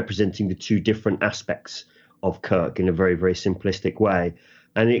representing the two different aspects of Kirk in a very, very simplistic way,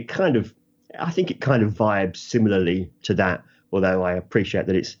 and I think it kind of vibes similarly to that. Although I appreciate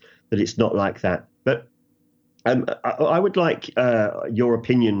that it's not like that. But I would like your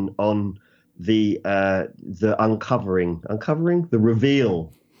opinion on the uncovering, the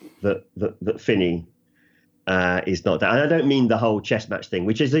reveal that Finney is not that. And I don't mean the whole chess match thing,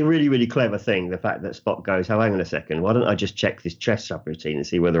 which is a really, really clever thing. The fact that Spock goes, "Oh, hang on a second, why don't I just check this chess subroutine and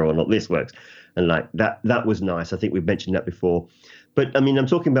see whether or not this works?" And like that was nice. I think we've mentioned that before. But I mean, I'm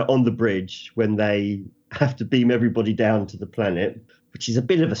talking about on the bridge when they have to beam everybody down to the planet, which is a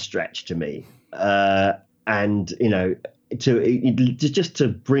bit of a stretch to me. And to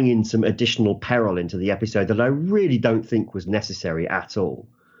bring in some additional peril into the episode that I really don't think was necessary at all.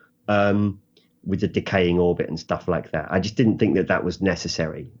 With the decaying orbit and stuff like that, I just didn't think that was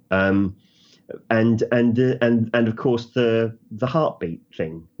necessary. And of course the heartbeat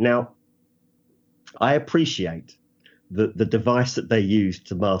thing. Now, I appreciate that the device that they used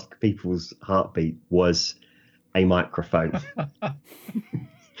to mask people's heartbeat was a microphone,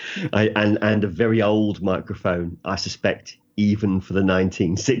 and a very old microphone, I suspect, even for the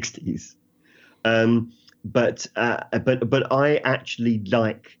 1960s. But I actually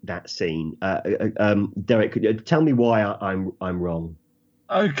like that scene. Derek, tell me why I'm wrong.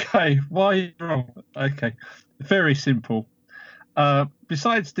 Okay, why are you wrong? Okay, very simple.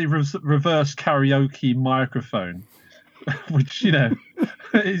 Besides the reverse karaoke microphone, which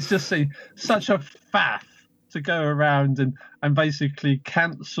it's just such a faff to go around and basically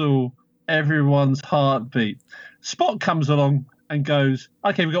cancel everyone's heartbeat. Spock comes along and goes,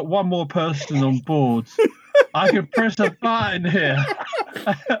 "Okay, we've got one more person on board. I can press a button here,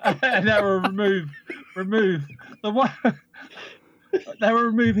 and that will remove the one. That will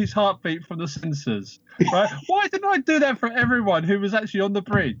remove his heartbeat from the sensors." Right? Why didn't I do that for everyone who was actually on the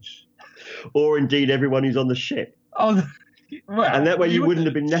bridge, or indeed everyone who's on the ship? Oh, well, and that way you wouldn't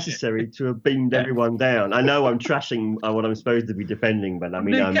have been necessary to have beamed everyone down. I know I'm trashing what I'm supposed to be defending, but I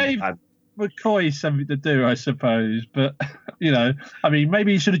mean, I'm McCoy something to do, I suppose. But I mean,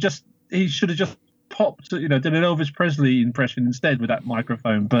 maybe he should have just popped, did an Elvis Presley impression instead with that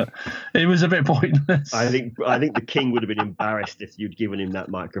microphone. But it was a bit pointless. I think the king would have been embarrassed if you'd given him that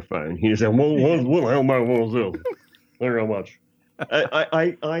microphone. He'd say, "What the hell am I going to do? Thank you very much."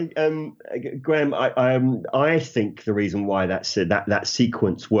 Graham, I think the reason why that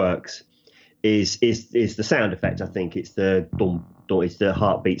sequence works is the sound effect. I think it's the it's the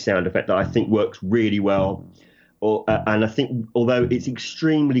heartbeat sound effect that I think works really well. And I think, although it's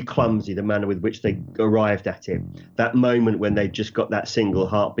extremely clumsy, the manner with which they arrived at it, that moment when they've just got that single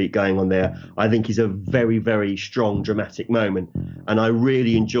heartbeat going on there, I think is a very, very strong dramatic moment. And I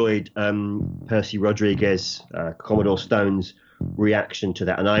really enjoyed Percy Rodriguez, Commodore Stone's reaction to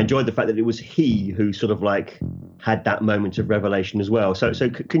that, and I enjoyed the fact that it was he who sort of like had that moment of revelation as well. So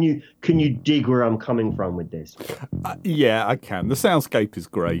can you dig where I'm coming from with this? Yeah, I can. The soundscape is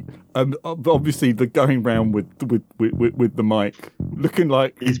great. Obviously, the going round with the mic looking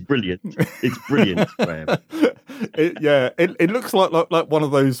like it's brilliant. It's brilliant, Graham. It looks like one of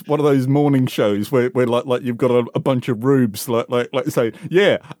those morning shows where like you've got a bunch of rubes like say,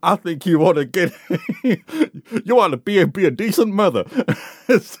 "Yeah, I think you ought to get you ought to be a decent mother."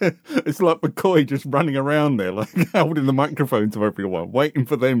 It's like McCoy just running around there like holding the microphone to everyone, waiting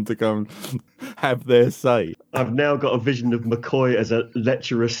for them to go and have their say. I've now got a vision of McCoy as a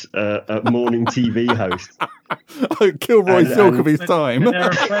lecherous morning TV host. Kilroy Silk of his time. There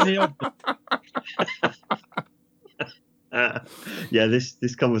are plenty of them.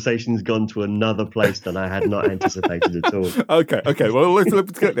 This conversation's gone to another place than I had not anticipated at all. Okay. Well,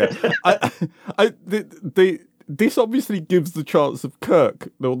 let's get there. This obviously gives the chance of Kirk,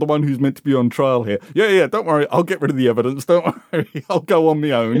 the one who's meant to be on trial here. Yeah. Don't worry, I'll get rid of the evidence. Don't worry, I'll go on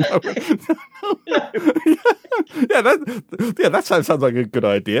my own. That sounds like a good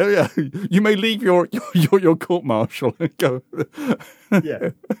idea. Yeah, you may leave your court martial and go. Yeah.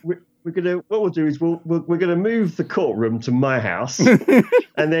 What we'll do is we're gonna move the courtroom to my house,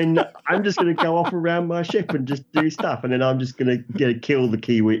 and then I'm just gonna go off around my ship and just do stuff, and then I'm just gonna kill the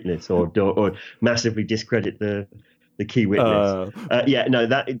key witness or massively discredit the the key witness.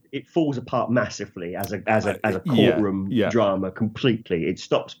 It falls apart massively as a courtroom drama completely. It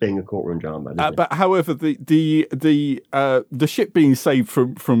stops being a courtroom drama. But however, the ship being saved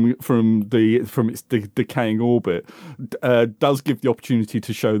from its decaying orbit does give the opportunity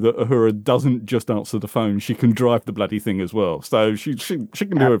to show that Uhura doesn't just answer the phone; she can drive the bloody thing as well. So she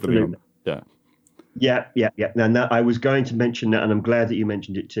can do everything. Yeah. And I was going to mention that, and I'm glad that you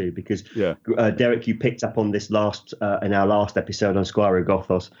mentioned it too, because Derek, you picked up on this in our last episode on Squire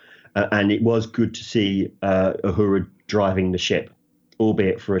Gothos, and it was good to see Uhura driving the ship,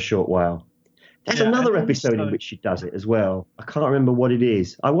 albeit for a short while. There's another episode in which she does it as well. I can't remember what it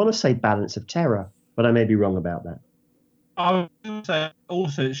is. I want to say Balance of Terror, but I may be wrong about that. I would say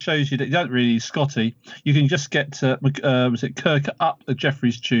also it shows you that you don't really need Scotty. You can just get Kirk up the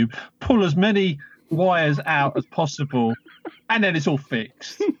Jeffries tube, pull as many wires out as possible, and then it's all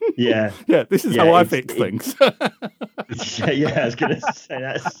fixed. Yeah. This is how I fix things. I was going to say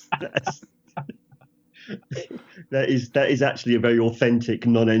that is actually a very authentic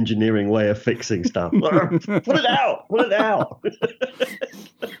non-engineering way of fixing stuff. Pull it out.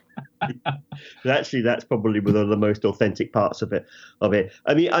 Actually, that's probably one of the most authentic parts of it. I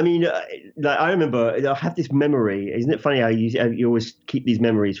mean, I remember I have this memory. Isn't it funny how you always keep these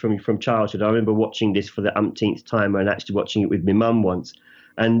memories from childhood? I remember watching this for the umpteenth time and actually watching it with my mum once.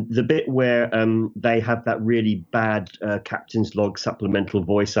 And the bit where they have that really bad Captain's Log supplemental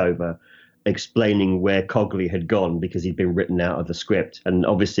voiceover explaining where Cogley had gone because he'd been written out of the script. And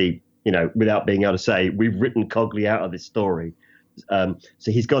obviously, without being able to say, we've written Cogley out of this story. So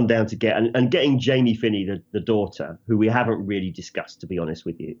he's gone down to getting Jamie Finney, the daughter, who we haven't really discussed, to be honest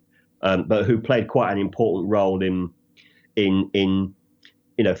with you, but who played quite an important role in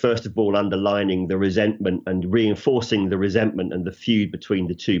first of all, underlining the resentment and reinforcing the resentment and the feud between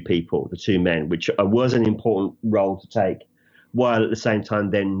the two men, which was an important role to take, while at the same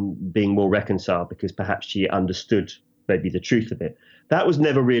time then being more reconciled because perhaps she understood maybe the truth of it. That was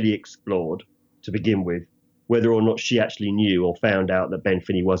never really explored to begin with, whether or not she actually knew or found out that Ben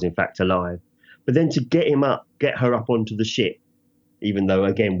Finney was in fact alive. But then to get her up onto the ship, even though,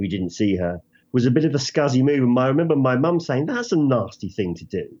 again, we didn't see her, was a bit of a scuzzy move. And I remember my mum saying, that's a nasty thing to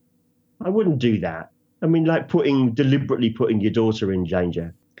do. I wouldn't do that. I mean, like deliberately putting your daughter in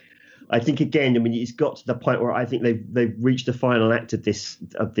danger. I think, again, it's got to the point where I think they've reached the final act of this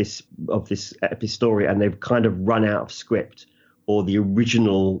story, and they've kind of run out of script, or the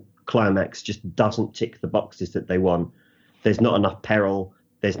original climax just doesn't tick the boxes that they want. There's not enough peril.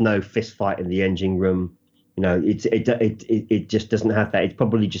 There's no fist fight in the engine room. It just doesn't have that. It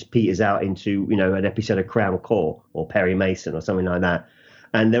probably just peters out into an episode of Crown Court or Perry Mason or something like that.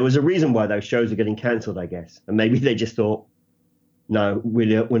 And there was a reason why those shows are getting cancelled, I guess. And maybe they just thought, no,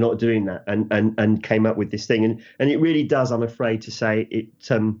 we're not doing that, and came up with this thing. And it really does, I'm afraid to say, it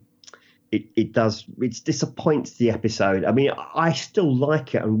disappoints the episode. I mean, I still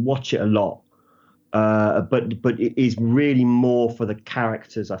like it and watch it a lot, but it is really more for the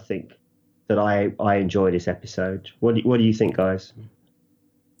characters, I think, that I enjoy this episode. What do you think, guys?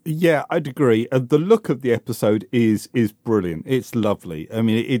 Yeah, I'd agree. The look of the episode is brilliant. It's lovely. I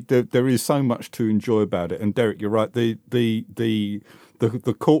mean, there is so much to enjoy about it. And Derek, you're right. The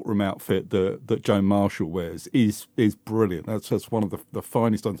courtroom outfit that Joan Marshall wears is brilliant. That's one of the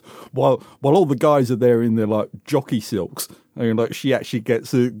finest ones. While all the guys are there in their like jockey silks, and like she actually gets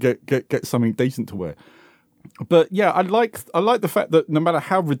something decent to wear. But yeah, I like the fact that no matter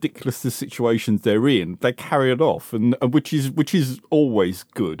how ridiculous the situations they're in, they carry it off, and which is always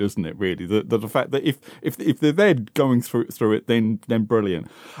good, isn't it? Really, the fact that if they're there going through it, then brilliant.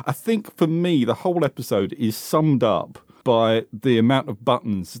 I think for me, the whole episode is summed up by the amount of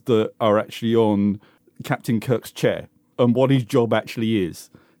buttons that are actually on Captain Kirk's chair and what his job actually is.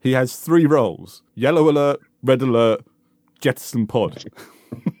 He has 3 roles: yellow alert, red alert, jettison pod.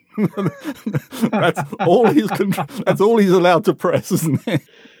 That's all he's allowed to press, isn't it?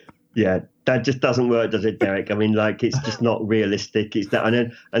 Yeah, that just doesn't work, does it, Derek? I mean, like, it's just not realistic. It's that,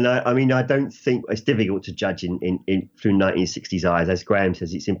 I don't think it's difficult to judge in through 1960s eyes, as Graham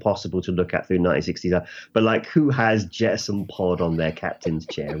says. It's impossible to look at through 1960s eyes. But like, who has jettison pod on their captain's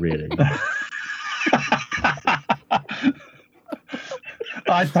chair, really?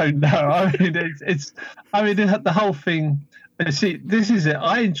 I don't know. I mean, the whole thing. See, this is it.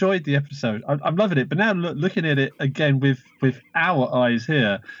 I enjoyed the episode. I'm loving it. But now looking at it again with our eyes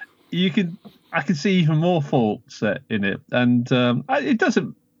here, I can see even more faults in it, and it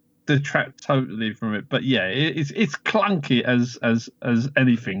doesn't detract totally from it. But yeah, it's clunky as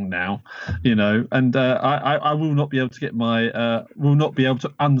anything now, And I will not be able to get will not be able to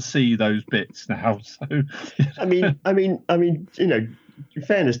unsee those bits now. So I mean, in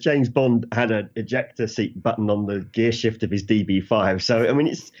fairness, James Bond had an ejector seat button on the gear shift of his DB5, so I mean,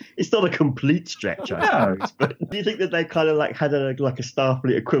 it's not a complete stretch, I suppose. But do you think that they kind of like had a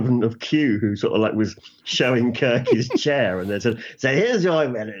Starfleet equivalent of Q, who sort of like was showing Kirk his chair, and they said, "So here's your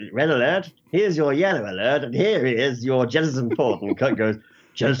red alert, here's your yellow alert, and here is your jettison pod," and Kirk goes,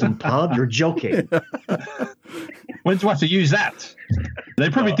 "Jettison pod? You're joking." When do I have to use that? They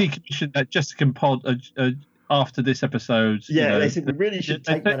probably decommissioned that Jettison pod after this episode. Yeah, they said we really should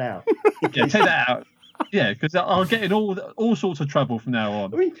take that out. Yeah, take that out. Yeah, because I'll get in all sorts of trouble from now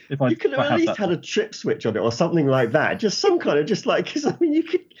on. I mean, you could have at least had a trip switch on it or something like that. Just some kind of because I mean,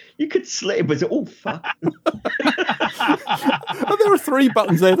 you could slit it, but oh fuck. And there are 3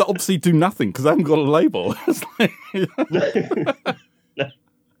 buttons there that obviously do nothing because they haven't got a label.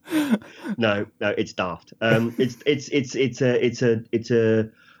 No, it's daft. It's a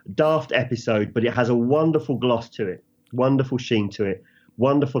daft episode, but it has a wonderful gloss to it, wonderful sheen to it,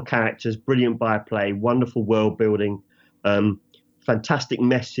 wonderful characters, brilliant byplay, wonderful world building, fantastic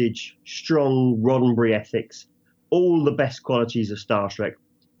message, strong Roddenberry ethics, all the best qualities of Star Trek.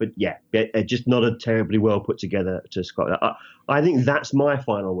 But yeah, just not a terribly well put together to Scott. I think that's my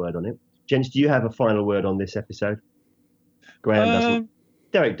final word on it. Jens, do you have a final word on this episode? Graham doesn't.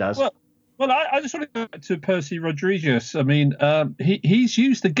 Derek does. Well, I just want to go back to Percy Rodriguez. I mean, he's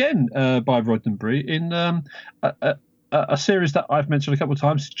used again by Roddenberry in a series that I've mentioned a couple of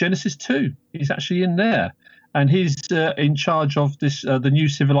times, Genesis 2. He's actually in there. And he's in charge of this the new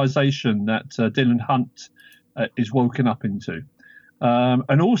civilization that Dylan Hunt is woken up into.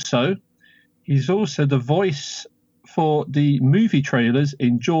 And also, he's also the voice for the movie trailers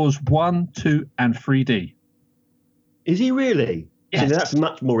in Jaws 1, 2, and 3D. Is he really? Yes. So that's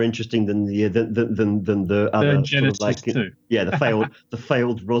much more interesting than the other Genesis sort of 2. Yeah, the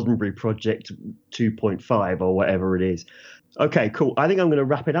failed Roddenberry Project 2.5 or whatever it is. Okay, cool. I think I'm going to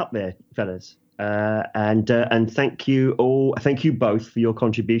wrap it up there, fellas. And thank you all. Thank you both for your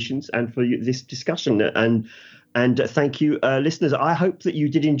contributions and for this discussion. And thank you, listeners. I hope that you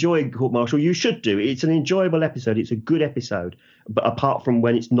did enjoy Court Martial. You should do. It's an enjoyable episode. It's a good episode, but apart from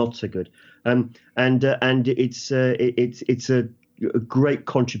when it's not so good. And it's a great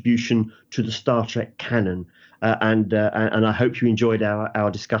contribution to the Star Trek canon. And I hope you enjoyed our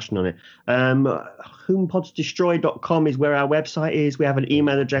discussion on it. whompodsdestroy.com is where our website is. We have an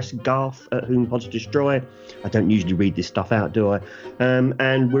email address, garth@whompodsdestroy. I don't usually read this stuff out, do I?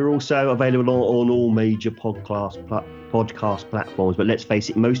 And we're also available on all major podcast platforms. But let's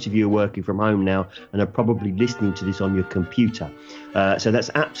face it, most of you are working from home now and are probably listening to this on your computer. So that's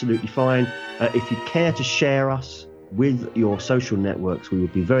absolutely fine. If you care to share us with your social networks, we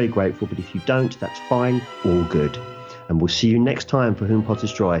would be very grateful. But if you don't, that's fine, all good. And we'll see you next time for Whom Pods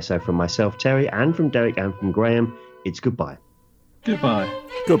Destroy. So from myself, Terry, and from Derek and from Graham, it's goodbye. Goodbye.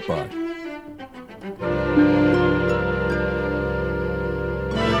 Goodbye.